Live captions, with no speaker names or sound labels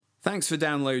Thanks for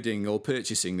downloading or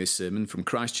purchasing this sermon from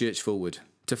Christchurch Forward.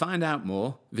 To find out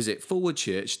more, visit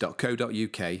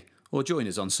forwardchurch.co.uk or join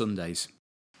us on Sundays.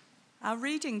 Our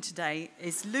reading today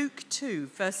is Luke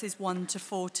 2, verses 1 to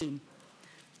 14.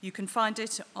 You can find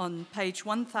it on page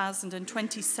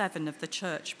 1027 of the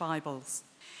Church Bibles.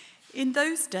 In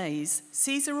those days,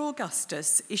 Caesar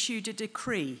Augustus issued a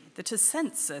decree that a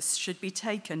census should be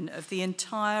taken of the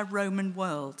entire Roman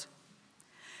world.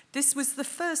 This was the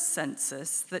first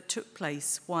census that took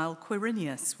place while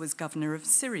Quirinius was governor of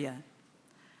Syria.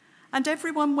 And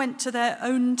everyone went to their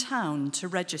own town to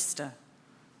register.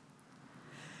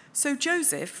 So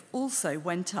Joseph also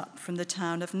went up from the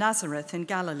town of Nazareth in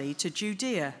Galilee to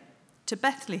Judea, to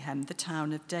Bethlehem, the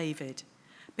town of David,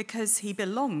 because he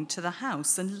belonged to the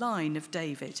house and line of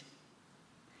David.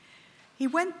 He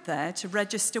went there to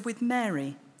register with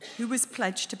Mary, who was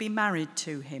pledged to be married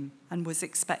to him and was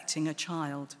expecting a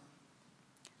child.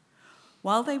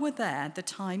 While they were there, the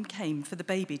time came for the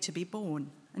baby to be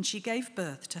born, and she gave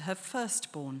birth to her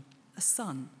firstborn, a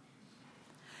son.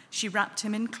 She wrapped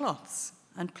him in cloths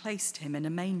and placed him in a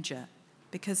manger,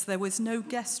 because there was no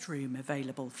guest room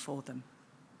available for them.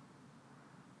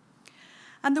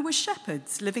 And there were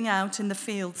shepherds living out in the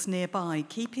fields nearby,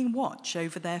 keeping watch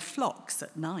over their flocks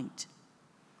at night.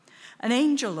 An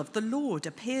angel of the Lord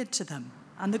appeared to them,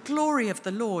 and the glory of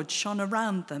the Lord shone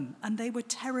around them, and they were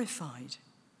terrified.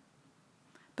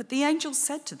 But the angel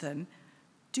said to them,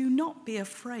 "Do not be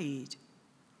afraid.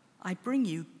 I bring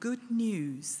you good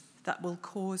news that will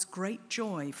cause great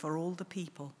joy for all the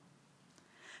people.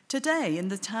 Today, in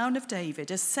the town of David,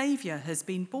 a Saviour has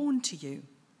been born to you.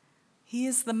 He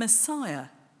is the Messiah,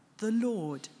 the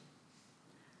Lord.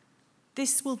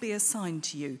 This will be a sign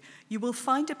to you. You will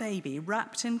find a baby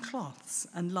wrapped in cloths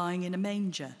and lying in a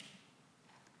manger."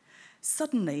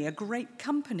 Suddenly, a great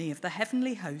company of the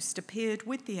heavenly host appeared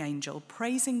with the angel,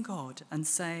 praising God and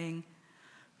saying,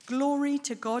 "Glory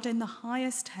to God in the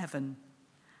highest heaven,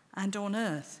 and on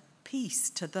earth peace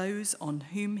to those on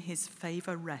whom his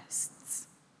favour rests."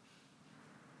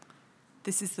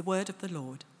 This is the word of the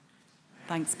Lord.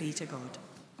 Thanks be to God.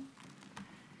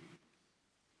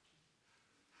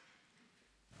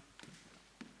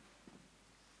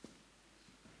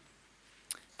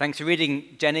 Thanks for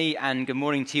reading, Jenny, and good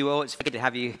morning to you all. It's good to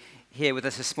have you here with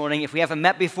us this morning. If we haven't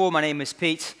met before, my name is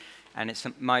Pete, and it's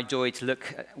my joy to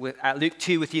look at Luke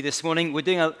 2 with you this morning. We're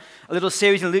doing a little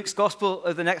series in Luke's Gospel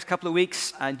over the next couple of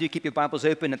weeks, and do keep your Bibles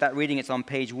open. At that reading, it's on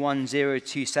page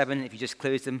 1027, if you just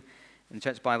close them in the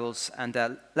Church Bibles. And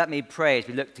let me pray as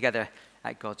we look together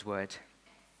at God's Word.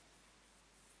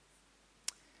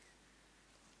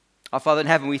 Our Father in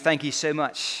heaven, we thank you so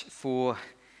much for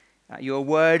your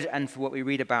word and for what we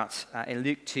read about in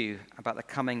Luke 2, about the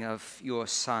coming of your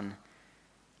Son,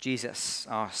 Jesus,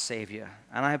 our Savior.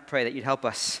 And I pray that you'd help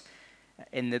us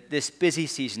in this busy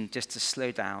season just to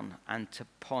slow down and to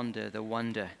ponder the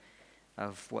wonder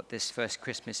of what this first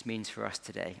Christmas means for us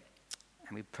today.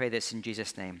 And we pray this in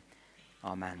Jesus' name.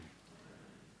 Amen.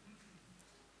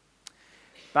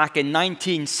 Back in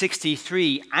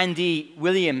 1963, Andy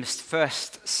Williams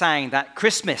first sang that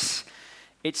Christmas,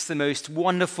 it's the most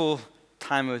wonderful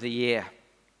time of the year.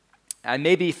 And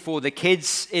maybe for the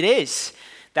kids, it is.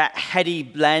 That heady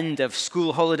blend of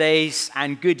school holidays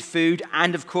and good food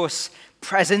and, of course,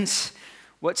 presents.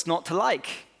 What's not to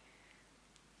like?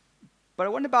 But I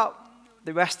wonder about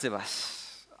the rest of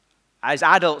us. As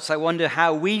adults, I wonder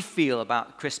how we feel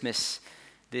about Christmas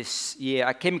this year.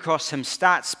 I came across some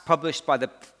stats published by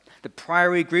the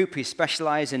Priory Group, who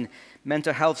specialize in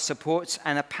mental health supports,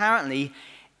 and apparently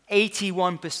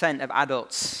 81% of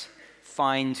adults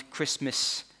find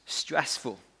Christmas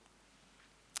stressful.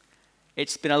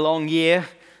 It's been a long year.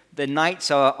 The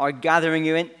nights are gathering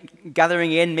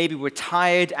in. Maybe we're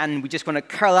tired and we just want to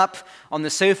curl up on the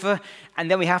sofa, and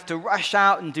then we have to rush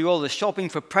out and do all the shopping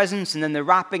for presents, and then the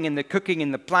wrapping and the cooking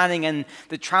and the planning and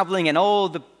the traveling and all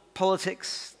the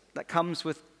politics that comes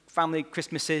with family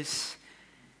Christmases.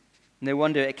 No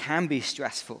wonder it can be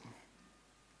stressful.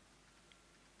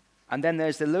 And then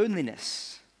there's the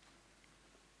loneliness.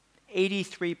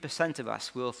 83% of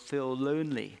us will feel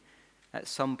lonely at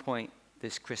some point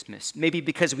this Christmas. Maybe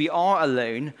because we are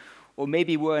alone, or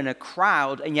maybe we're in a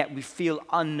crowd and yet we feel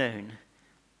unknown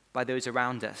by those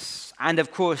around us. And of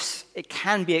course, it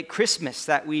can be at Christmas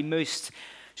that we most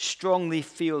strongly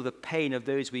feel the pain of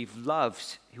those we've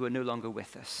loved who are no longer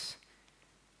with us.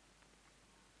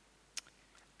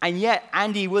 And yet,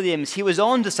 Andy Williams, he was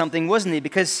on to something, wasn't he?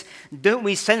 Because don't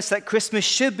we sense that Christmas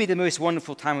should be the most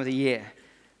wonderful time of the year?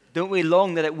 Don't we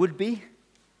long that it would be?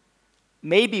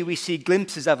 Maybe we see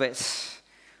glimpses of it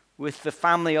with the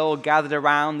family all gathered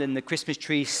around and the Christmas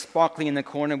tree sparkling in the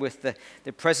corner with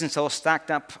the presents all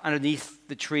stacked up underneath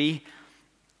the tree.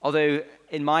 Although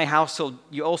in my household,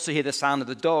 you also hear the sound of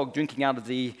the dog drinking out of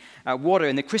the water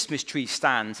in the Christmas tree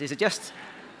stands. Is it just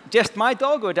my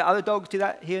dog, or do other dogs do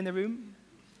that here in the room?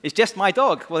 It's just my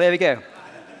dog. Well, there we go.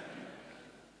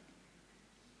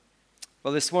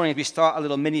 Well, this morning, as we start a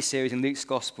little mini-series in Luke's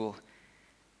Gospel,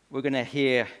 we're going to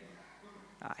hear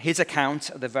his account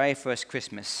of the very first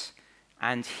Christmas.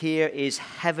 And here is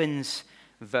heaven's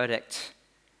verdict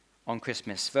on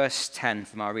Christmas. Verse 10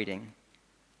 from our reading.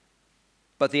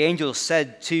 But the angel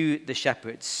said to the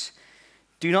shepherds,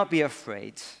 "Do not be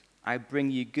afraid. I bring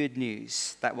you good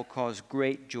news that will cause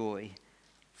great joy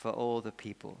for all the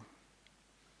people."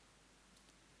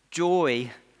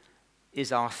 Joy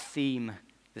is our theme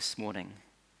this morning.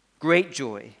 Great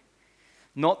joy.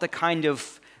 Not the kind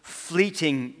of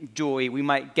fleeting joy we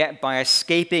might get by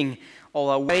escaping all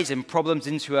our worries and problems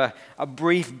into a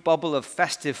brief bubble of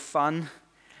festive fun.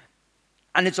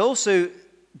 And it's also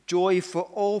joy for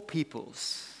all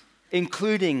peoples,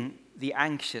 including the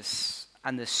anxious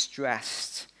and the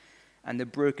stressed and the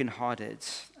brokenhearted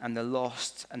and the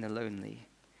lost and the lonely.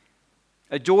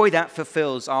 A joy that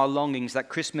fulfills our longings that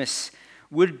Christmas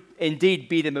would indeed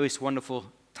be the most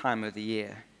wonderful time of the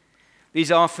year. These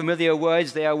are familiar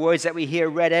words. They are words that we hear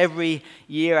read every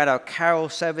year at our carol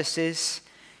services.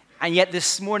 And yet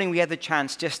this morning we had the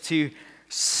chance just to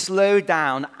slow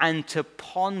down and to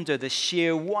ponder the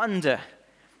sheer wonder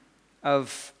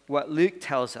of what Luke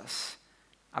tells us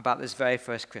about this very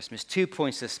first Christmas. 2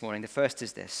 points this morning. The first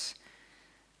is this: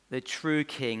 the true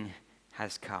King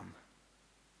has come.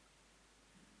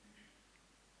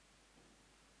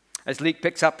 As Luke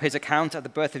picks up his account of the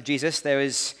birth of Jesus, there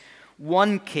is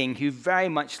one king who very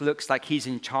much looks like he's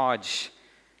in charge.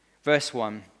 Verse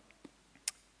 1.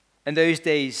 In those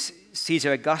days,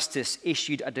 Caesar Augustus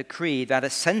issued a decree that a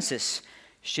census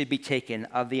should be taken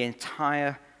of the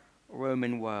entire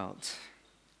Roman world.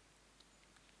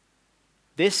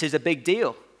 This is a big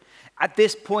deal. At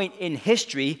this point in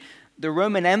history, the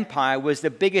Roman Empire was the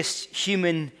biggest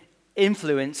human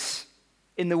influence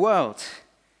in the world.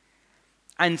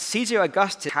 And Caesar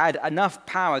Augustus had enough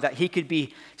power that he could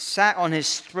be sat on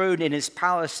his throne in his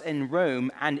palace in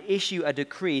Rome and issue a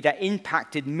decree that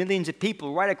impacted millions of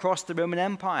people right across the Roman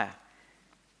Empire.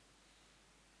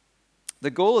 The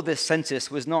goal of this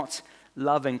census was not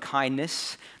love and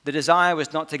kindness. The desire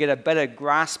was not to get a better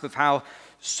grasp of how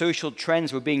social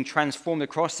trends were being transformed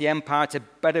across the empire to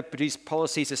better produce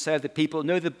policies to serve the people.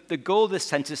 No, the goal of this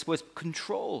census was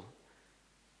control.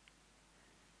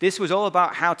 This was all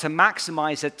about how to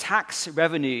maximize the tax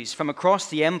revenues from across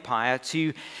the empire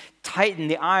to tighten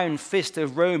the iron fist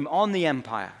of Rome on the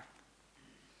empire.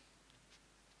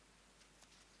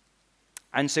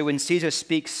 And so when Caesar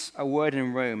speaks a word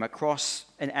in Rome across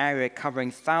an area covering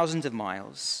thousands of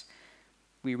miles,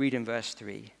 we read in verse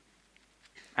 3,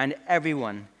 and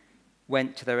everyone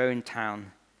went to their own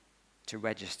town to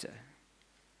register.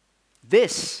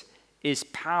 This is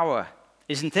power,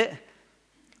 isn't it?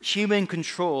 Human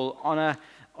control on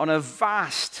a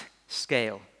vast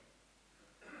scale.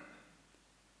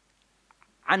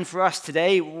 And for us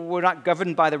today, we're not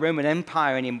governed by the Roman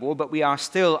Empire anymore, but we are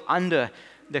still under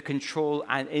the control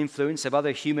and influence of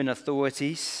other human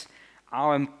authorities.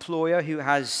 Our employer, who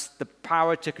has the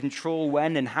power to control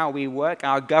when and how we work.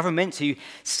 Our government, who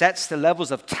sets the levels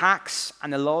of tax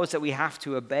and the laws that we have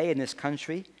to obey in this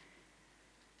country.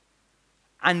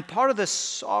 And part of the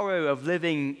sorrow of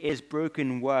living in this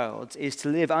broken world is to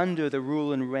live under the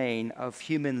rule and reign of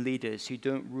human leaders who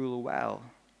don't rule well.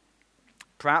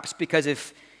 Perhaps because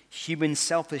of human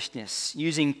selfishness,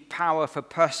 using power for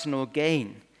personal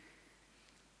gain.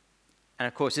 And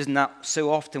of course, isn't that so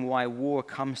often why war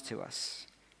comes to us?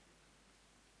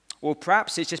 Or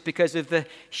perhaps it's just because of the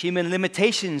human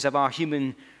limitations of our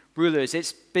human rulers.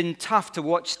 It's been tough to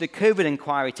watch the COVID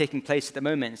inquiry taking place at the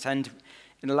moment. And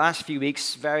in the last few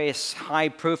weeks, various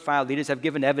high-profile leaders have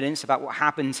given evidence about what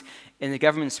happened in the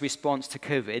government's response to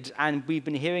COVID. And we've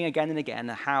been hearing again and again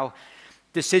how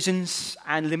decisions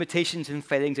and limitations and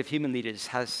failings of human leaders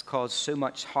has caused so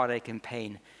much heartache and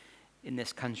pain in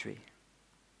this country.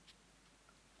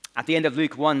 At the end of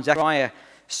Luke 1, Zechariah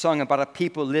sung about a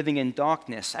people living in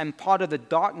darkness. And part of the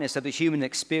darkness of the human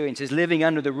experience is living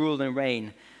under the rule and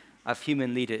reign of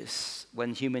human leaders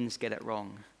when humans get it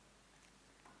wrong.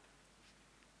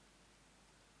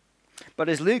 But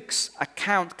as Luke's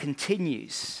account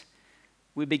continues,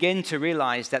 we begin to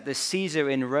realize that the Caesar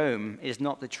in Rome is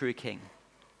not the true king.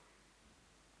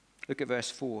 Look at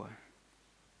verse 4.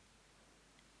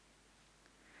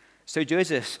 So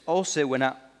Joseph also went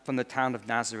up from the town of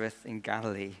Nazareth in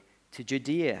Galilee to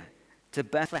Judea, to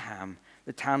Bethlehem,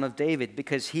 the town of David,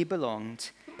 because he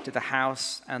belonged to the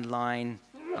house and line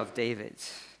of David.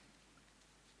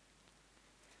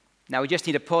 Now we just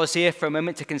need to pause here for a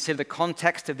moment to consider the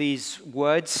context of these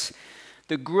words.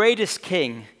 The greatest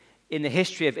king in the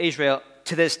history of Israel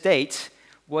to this date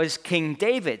was King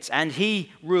David, and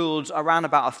he ruled around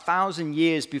about 1,000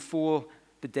 years before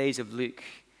the days of Luke.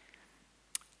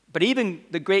 But even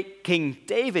the great King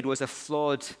David was a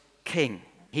flawed king.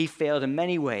 He failed in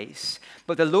many ways.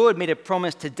 But the Lord made a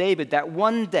promise to David that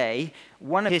one day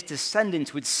one of his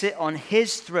descendants would sit on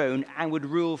his throne and would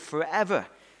rule forever.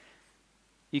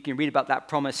 You can read about that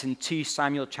promise in 2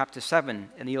 Samuel chapter 7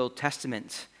 in the Old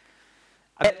Testament.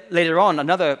 A bit later on,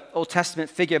 another Old Testament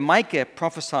figure, Micah,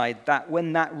 prophesied that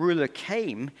when that ruler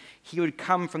came, he would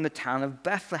come from the town of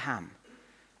Bethlehem,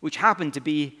 which happened to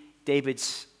be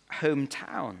David's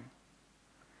hometown.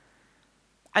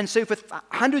 And so for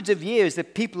hundreds of years, the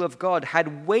people of God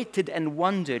had waited and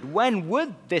wondered, when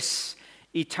would this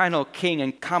eternal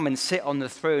king come and sit on the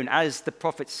throne, as the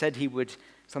prophet said he would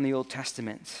from the Old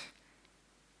Testament?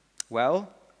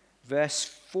 Well, verse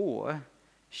 4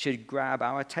 should grab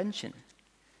our attention.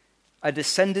 A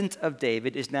descendant of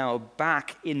David is now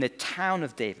back in the town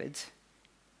of David.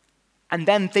 And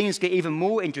then things get even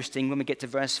more interesting when we get to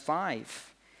verse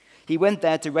 5. He went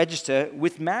there to register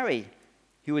with Mary,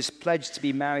 who was pledged to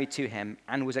be married to him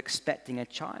and was expecting a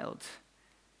child.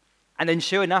 And then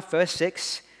sure enough, verse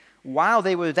 6, while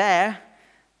they were there,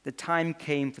 the time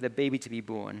came for the baby to be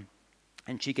born,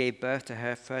 and she gave birth to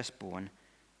her firstborn,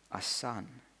 a son.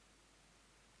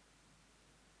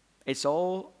 It's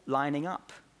all lining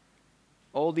up.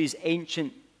 All these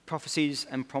ancient prophecies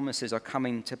and promises are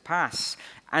coming to pass.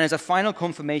 And as a final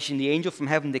confirmation, the angel from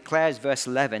heaven declares, verse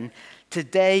 11,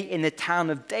 today in the town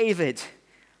of David,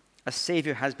 a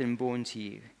Savior has been born to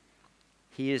you.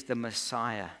 He is the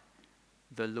Messiah,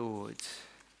 the Lord.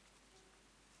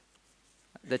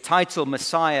 The title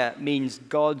Messiah means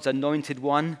God's anointed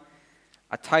one,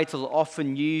 a title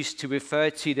often used to refer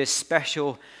to this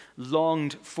special,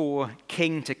 longed-for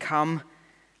king to come.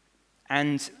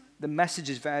 And the message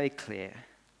is very clear.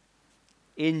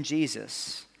 In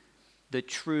Jesus, the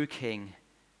true king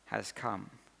has come.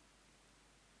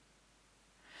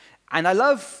 And I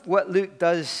love what Luke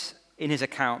does in his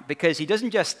account, because he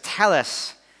doesn't just tell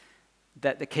us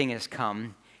that the king has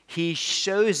come, he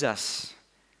shows us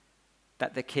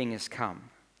that the king has come.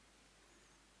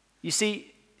 You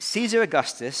see, Caesar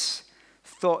Augustus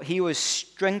thought he was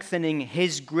strengthening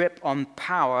his grip on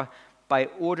power by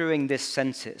ordering this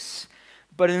census.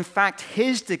 But in fact,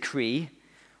 his decree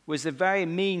was the very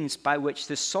means by which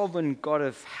the sovereign God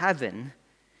of heaven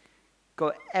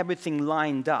got everything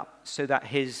lined up so that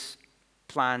his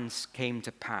plans came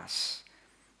to pass.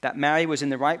 That Mary was in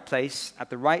the right place at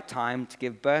the right time to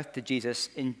give birth to Jesus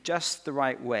in just the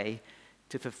right way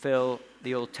to fulfill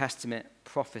the Old Testament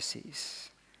prophecies.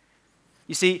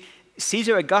 You see,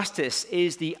 Caesar Augustus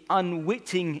is the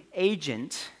unwitting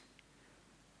agent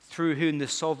through whom the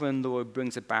sovereign Lord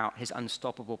brings about his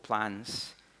unstoppable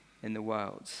plans in the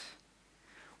world.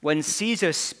 When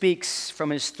Caesar speaks from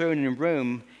his throne in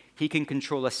Rome, he can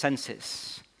control a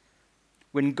census.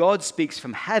 When God speaks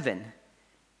from heaven,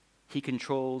 he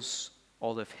controls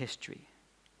all of history.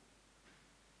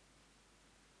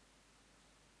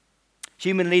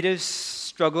 Human leaders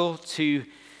struggle to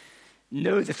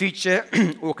know the future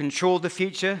or control the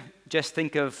future. Just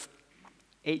think of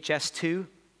HS2.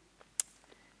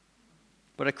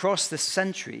 But across the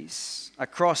centuries,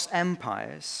 across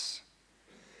empires,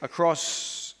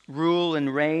 across rule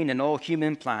and reign and all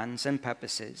human plans and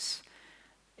purposes,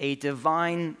 a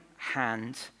divine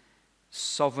hand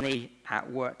sovereignly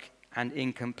at work and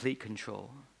in complete control.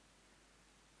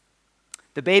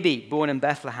 The baby born in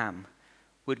Bethlehem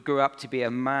would grow up to be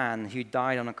a man who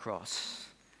died on a cross.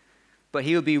 But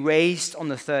he would be raised on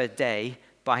the third day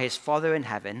by his Father in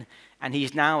heaven, and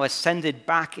he's now ascended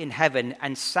back in heaven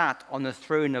and sat on the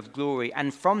throne of glory.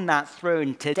 And from that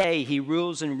throne today, he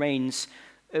rules and reigns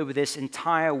over this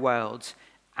entire world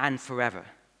and forever.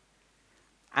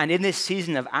 And in this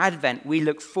season of Advent, we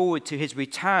look forward to his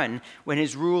return when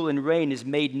his rule and reign is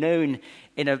made known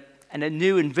in a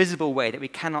new and visible way that we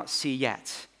cannot see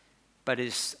yet, but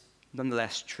is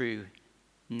nonetheless true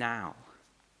now.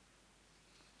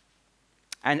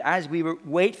 And as we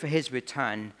wait for his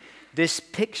return, this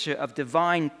picture of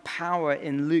divine power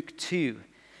in Luke 2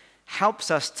 helps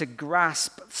us to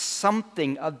grasp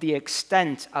something of the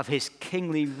extent of his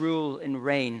kingly rule and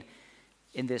reign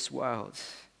in this world.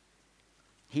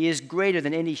 He is greater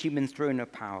than any human throne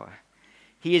of power.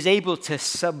 He is able to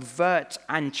subvert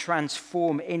and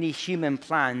transform any human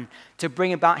plan to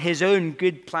bring about his own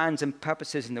good plans and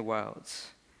purposes in the world.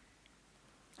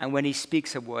 And when he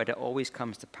speaks a word, it always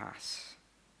comes to pass.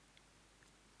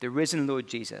 The risen Lord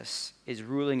Jesus is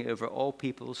ruling over all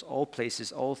peoples, all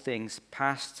places, all things,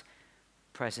 past,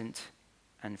 present,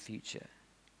 and future.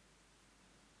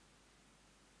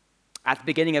 At the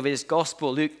beginning of his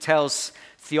gospel, Luke tells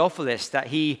Theophilus that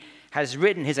he has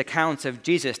written his account of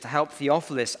Jesus to help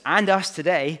Theophilus and us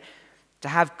today to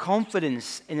have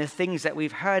confidence in the things that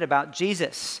we've heard about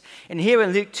Jesus. And here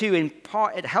in Luke 2, in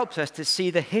part, it helps us to see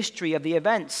the history of the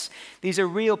events. These are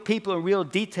real people and real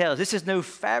details. This is no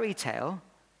fairy tale.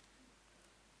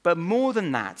 But more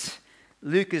than that,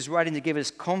 Luke is writing to give us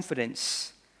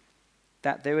confidence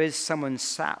that there is someone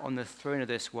sat on the throne of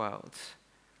this world,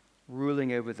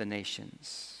 ruling over the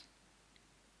nations.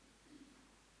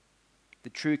 The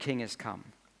true King has come.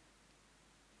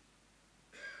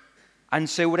 And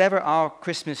so whatever our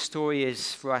Christmas story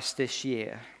is for us this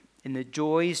year, in the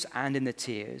joys and in the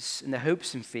tears, in the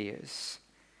hopes and fears,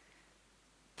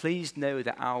 please know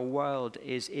that our world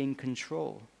is in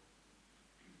control.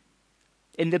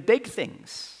 In the big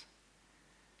things,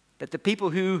 that the people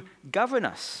who govern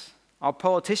us, our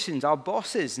politicians, our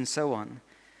bosses, and so on,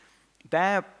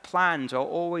 their plans are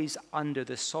always under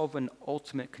the sovereign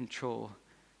ultimate control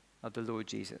of the Lord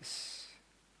Jesus.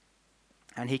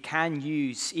 And he can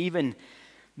use even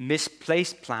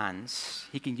misplaced plans,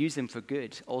 he can use them for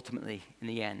good, ultimately, in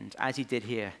the end, as he did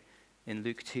here in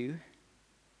Luke 2.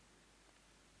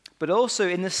 But also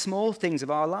in the small things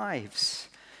of our lives,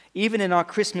 even in our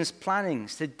Christmas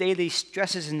plannings, the daily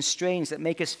stresses and strains that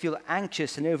make us feel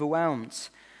anxious and overwhelmed.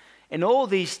 In all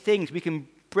these things, we can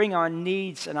bring our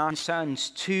needs and our concerns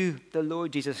to the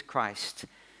Lord Jesus Christ,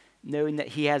 knowing that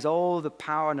he has all the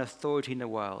power and authority in the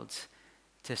world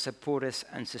to support us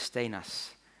and sustain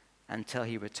us until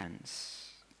he returns.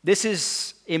 This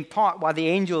is in part why the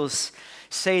angels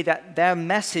say that their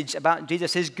message about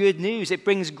Jesus is good news. It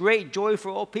brings great joy for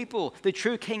all people. The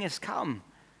true King has come.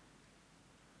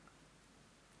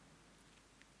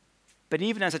 But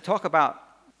even as I talk about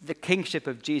the kingship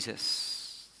of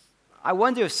Jesus, I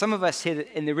wonder if some of us here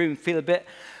in the room feel a bit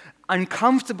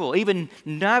uncomfortable, even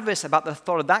nervous about the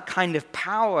thought of that kind of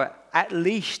power at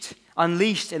least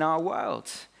unleashed in our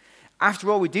world. After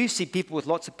all, we do see people with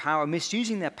lots of power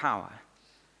misusing their power.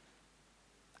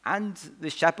 And the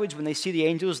shepherds, when they see the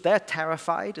angels, they're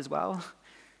terrified as well.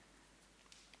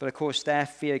 But of course, their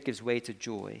fear gives way to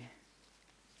joy.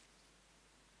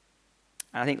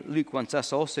 And I think Luke wants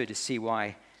us also to see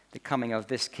why the coming of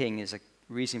this king is a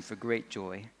reason for great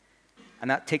joy.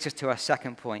 And that takes us to our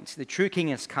second point. The true king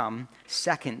has come,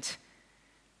 second,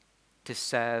 to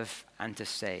serve and to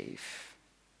save.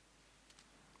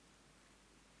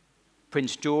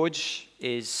 Prince George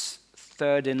is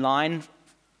third in line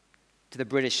to the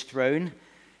British throne.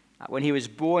 When he was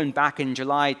born back in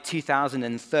July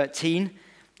 2013,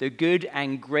 the good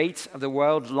and great of the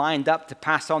world lined up to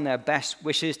pass on their best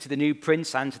wishes to the new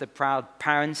prince and to the proud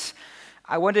parents.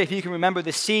 I wonder if you can remember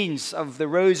the scenes of the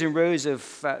rows and rows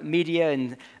of media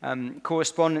and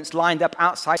correspondents lined up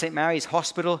outside St. Mary's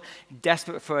Hospital,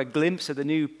 desperate for a glimpse of the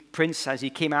new prince as he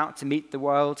came out to meet the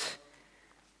world.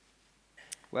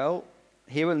 Well,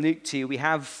 here in Luke 2, we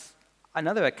have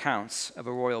another account of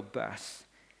a royal birth,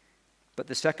 but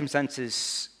the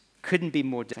circumstances couldn't be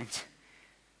more different.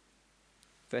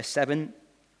 Verse 7,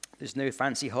 there's no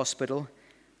fancy hospital,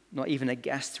 not even a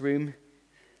guest room,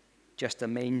 just a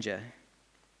manger.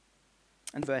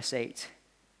 And verse 8,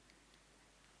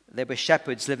 there were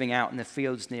shepherds living out in the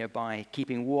fields nearby,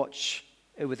 keeping watch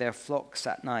over their flocks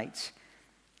at night.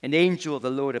 An angel of the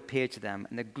Lord appeared to them,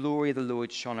 and the glory of the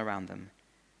Lord shone around them,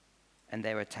 and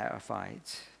they were terrified.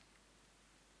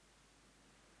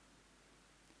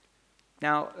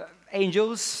 Now,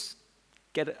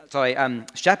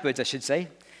 shepherds, I should say.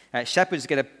 Shepherds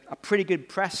get a pretty good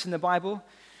press in the Bible.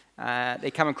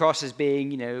 They come across as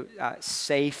being,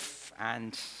 safe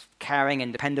and caring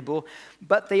and dependable.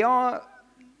 But they are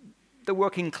the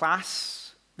working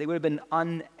class. They would have been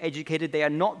uneducated. They are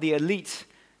not the elite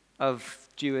of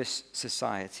Jewish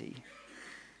society.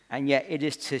 And yet it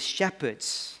is to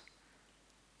shepherds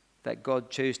that God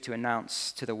chose to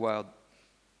announce to the world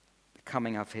the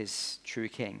coming of his true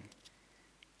king.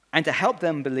 And to help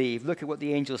them believe, look at what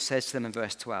the angel says to them in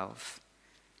verse 12.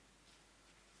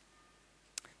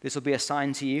 This will be a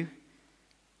sign to you.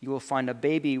 You will find a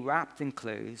baby wrapped in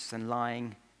clothes and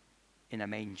lying in a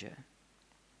manger.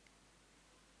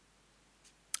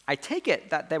 I take it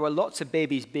that there were lots of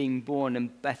babies being born in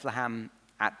Bethlehem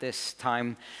at this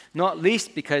time, not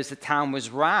least because the town was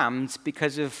rammed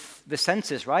because of the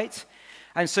census, right?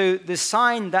 And so the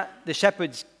sign that the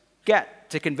shepherds get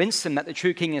to convince them that the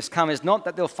true king has come is not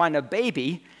that they'll find a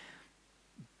baby,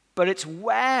 but it's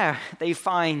where they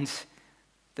find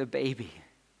the baby.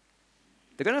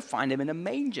 They're going to find him in a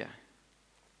manger.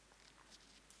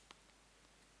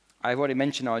 I've already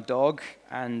mentioned our dog,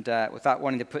 and without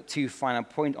wanting to put too fine a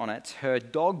point on it, her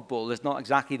dog bowl is not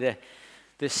exactly the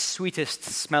sweetest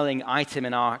smelling item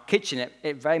in our kitchen.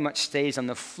 It very much stays on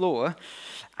the floor.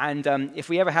 And if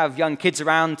we ever have young kids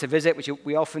around to visit, which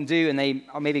we often do, and they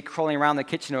are maybe crawling around the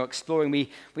kitchen or exploring,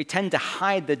 we tend to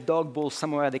hide the dog bowl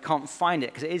somewhere they can't find it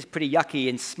because it is pretty yucky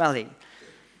and smelly.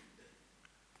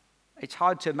 It's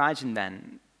hard to imagine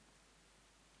then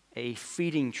a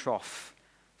feeding trough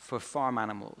for farm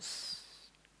animals,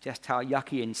 just how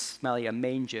yucky and smelly a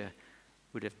manger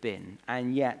would have been.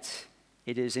 And yet,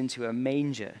 it is into a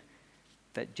manger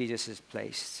that Jesus is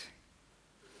placed.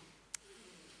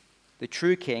 The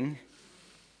true King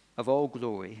of all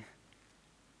glory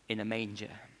in a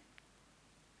manger.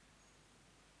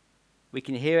 We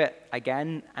can hear it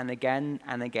again and again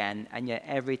and again, and yet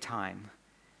every time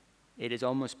it is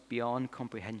almost beyond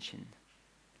comprehension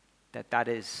that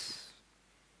is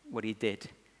what he did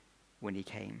when he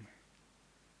came.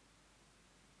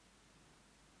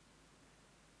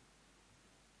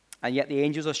 And yet the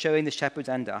angels are showing the shepherds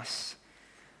and us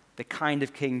the kind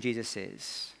of king Jesus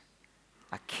is.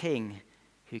 A king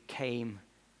who came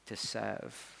to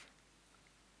serve.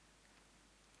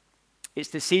 It's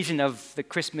the season of the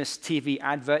Christmas TV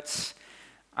adverts.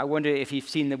 I wonder if you've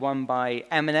seen the one by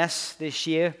M&S this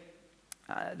year.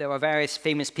 There are various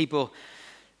famous people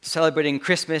celebrating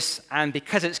Christmas, and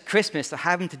because it's Christmas, they're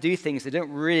having to do things they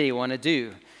don't really want to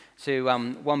do. So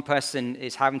one person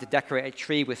is having to decorate a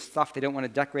tree with stuff they don't want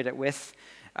to decorate it with.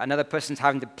 Another person's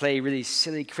having to play really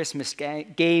silly Christmas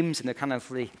games, and they're kind of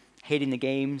really hating the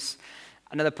games.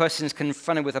 Another person's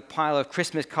confronted with a pile of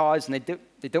Christmas cards, and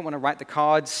they don't want to write the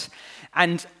cards.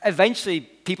 And eventually,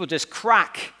 people just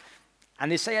crack,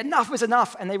 and they say, enough is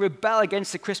enough, and they rebel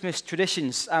against the Christmas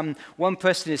traditions. One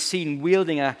person is seen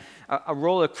wielding a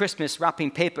roll of Christmas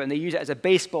wrapping paper, and they use it as a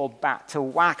baseball bat to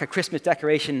whack a Christmas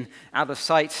decoration out of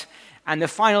sight. And the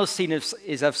final scene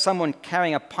is of someone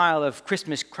carrying a pile of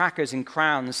Christmas crackers and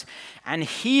crowns and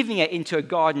heaving it into a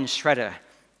garden shredder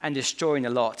and destroying the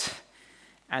lot.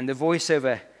 And the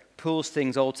voiceover pulls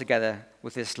things all together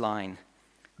with this line: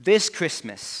 this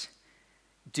Christmas,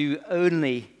 do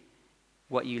only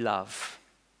what you love.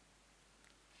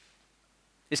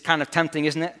 It's kind of tempting,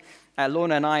 isn't it?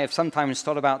 Lorna and I have sometimes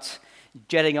thought about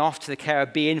jetting off to the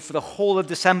Caribbean for the whole of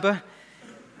December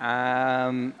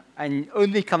and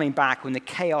only coming back when the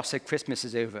chaos of Christmas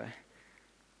is over.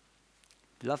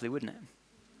 Lovely, wouldn't it?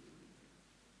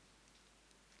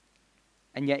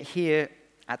 And yet here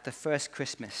at the first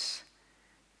Christmas,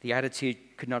 the attitude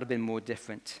could not have been more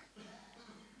different.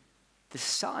 The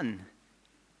Son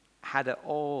had it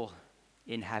all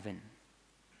in heaven.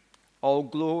 All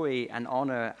glory and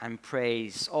honor and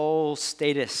praise, all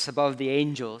status above the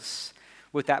angels,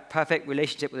 with that perfect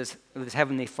relationship with his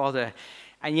heavenly Father.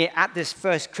 And yet at this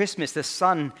first Christmas, the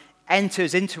Son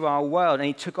enters into our world, and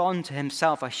he took on to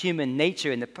himself a human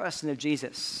nature in the person of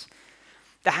Jesus.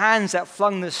 The hands that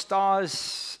flung the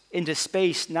stars into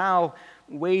space now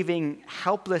waving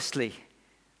helplessly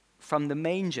from the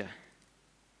manger.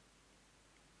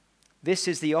 This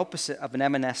is the opposite of an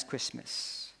M&S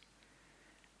Christmas.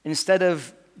 Instead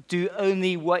of do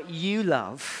only what you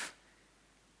love,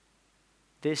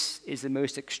 this is the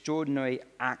most extraordinary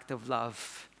act of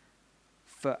love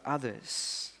for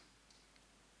others.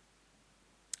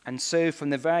 And so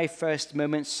from the very first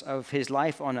moments of his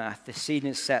life on earth, the scene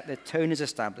is set, the tone is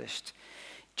established.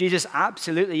 Jesus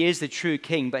absolutely is the true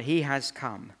king, but he has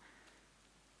come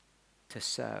to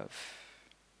serve.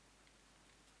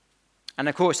 And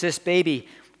of course, this baby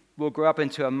will grow up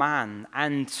into a man,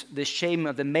 and the shame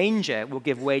of the manger will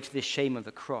give way to the shame of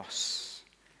the cross.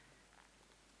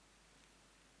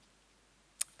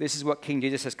 This is what King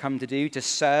Jesus has come to do, to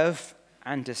serve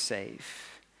and to save.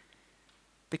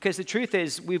 Because the truth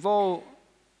is, we've all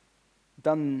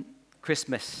done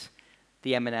Christmas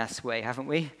the M&S way, haven't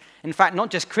we? In fact, not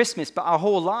just Christmas, but our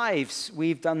whole lives,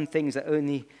 we've done things that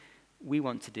only we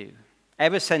want to do.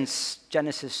 Ever since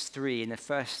Genesis 3, in the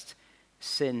first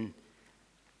sin,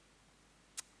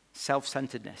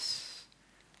 self-centeredness,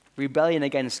 rebellion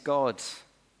against God,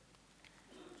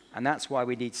 and that's why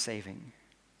we need saving.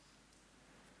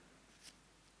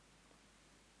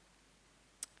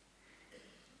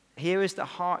 Here is the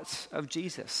heart of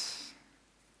Jesus.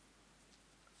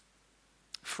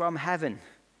 From heaven,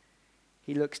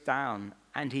 he looks down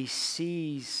and he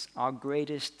sees our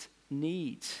greatest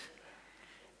need.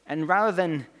 And rather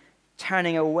than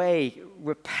turning away,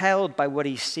 repelled by what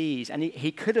he sees. And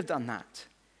he could have done that.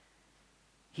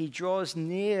 He draws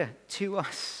near to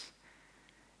us.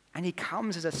 And he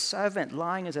comes as a servant,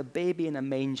 lying as a baby in a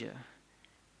manger,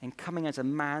 and coming as a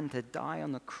man to die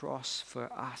on the cross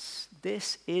for us.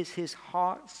 This is his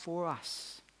heart for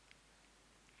us.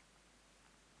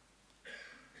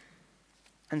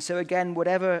 And so again,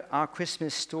 whatever our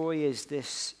Christmas story is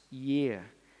this year,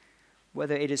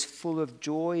 whether it is full of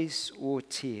joys or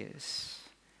tears,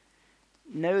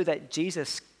 know that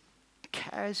Jesus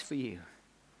cares for you.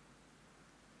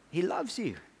 He loves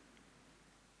you.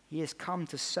 He has come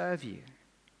to serve you.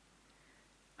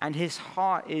 And his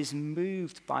heart is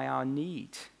moved by our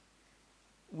need.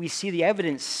 We see the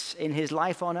evidence in his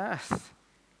life on earth.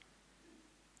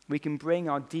 We can bring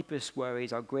our deepest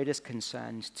worries, our greatest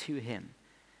concerns to him,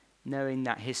 knowing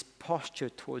that his posture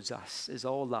towards us is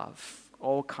all love,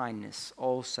 all kindness,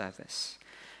 all service.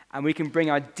 And we can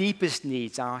bring our deepest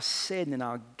needs, our sin and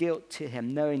our guilt to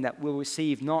him, knowing that we'll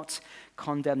receive not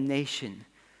condemnation,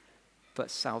 but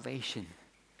salvation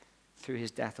through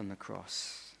his death on the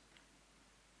cross.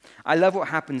 I love what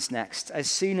happens next. As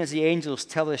soon as the angels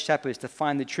tell the shepherds to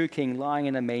find the true king lying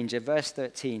in a manger, verse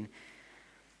 13,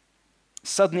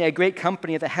 suddenly a great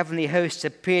company of the heavenly hosts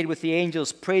appeared with the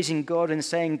angels, praising God and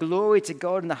saying, "Glory to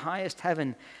God in the highest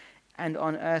heaven, and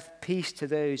on earth peace to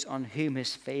those on whom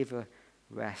his favor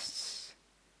rests."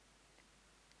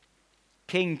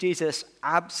 King Jesus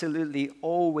absolutely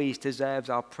always deserves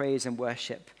our praise and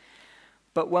worship.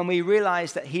 But when we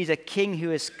realize that he's a king who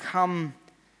has come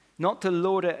not to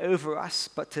lord it over us,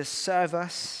 but to serve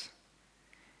us,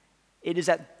 it is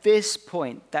at this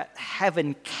point that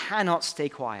heaven cannot stay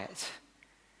quiet.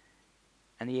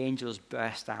 And the angels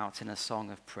burst out in a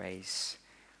song of praise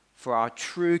for our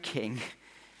true king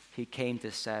who came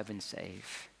to serve and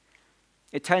save.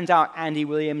 It turns out Andy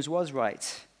Williams was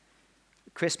right.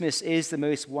 Christmas is the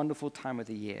most wonderful time of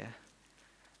the year.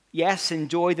 Yes,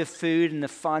 enjoy the food and the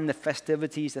fun, the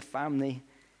festivities, the family.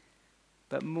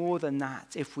 But more than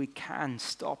that, if we can,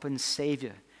 stop and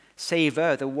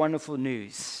savor the wonderful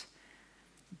news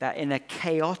that in a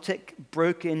chaotic,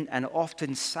 broken, and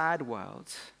often sad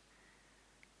world,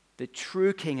 the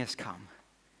true King has come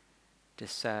to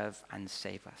serve and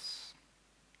save us.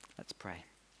 Let's pray.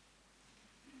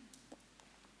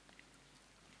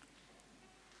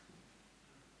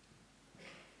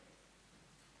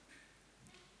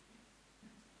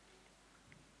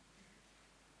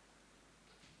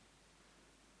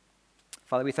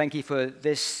 Father, we thank you for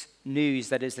this news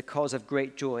that is the cause of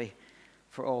great joy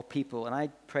for all people. And I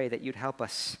pray that you'd help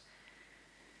us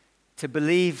to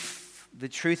believe the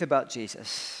truth about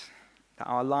Jesus, that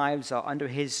our lives are under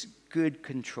his good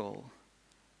control,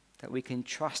 that we can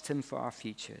trust him for our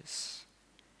futures,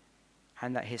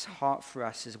 and that his heart for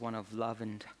us is one of love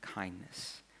and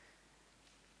kindness.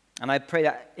 And I pray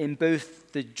that in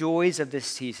both the joys of this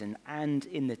season and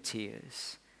in the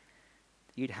tears,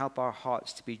 you'd help our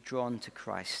hearts to be drawn to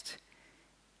Christ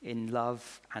in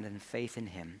love and in faith in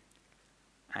him.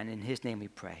 And in his name we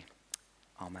pray.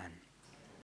 Amen.